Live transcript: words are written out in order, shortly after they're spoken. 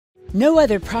No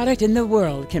other product in the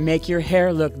world can make your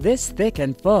hair look this thick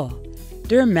and full.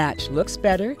 DermMatch looks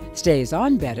better, stays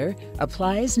on better,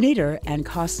 applies neater, and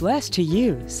costs less to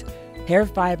use. Hair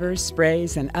fibers,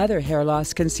 sprays, and other hair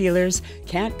loss concealers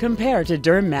can't compare to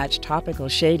DermMatch Topical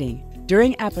Shading.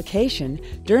 During application,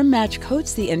 DermMatch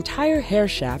coats the entire hair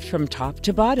shaft from top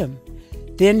to bottom.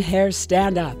 Thin hairs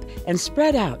stand up and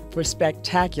spread out for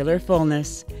spectacular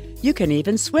fullness. You can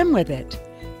even swim with it.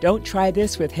 Don't try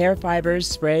this with hair fibers,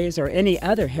 sprays, or any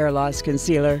other hair loss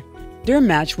concealer.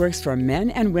 DermMatch works for men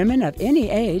and women of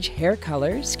any age, hair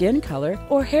color, skin color,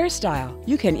 or hairstyle.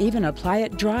 You can even apply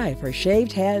it dry for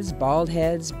shaved heads, bald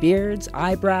heads, beards,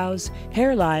 eyebrows,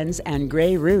 hairlines, and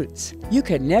gray roots. You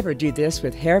could never do this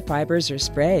with hair fibers or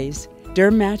sprays.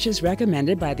 DermMatch is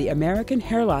recommended by the American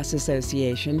Hair Loss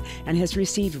Association and has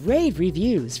received rave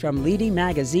reviews from leading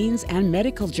magazines and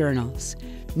medical journals.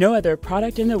 No other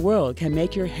product in the world can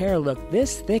make your hair look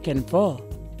this thick and full.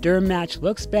 DermMatch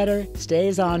looks better,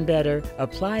 stays on better,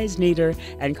 applies neater,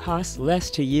 and costs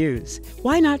less to use.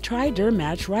 Why not try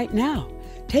DermMatch right now?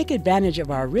 Take advantage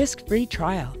of our risk-free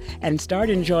trial and start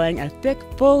enjoying a thick,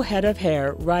 full head of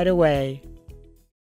hair right away.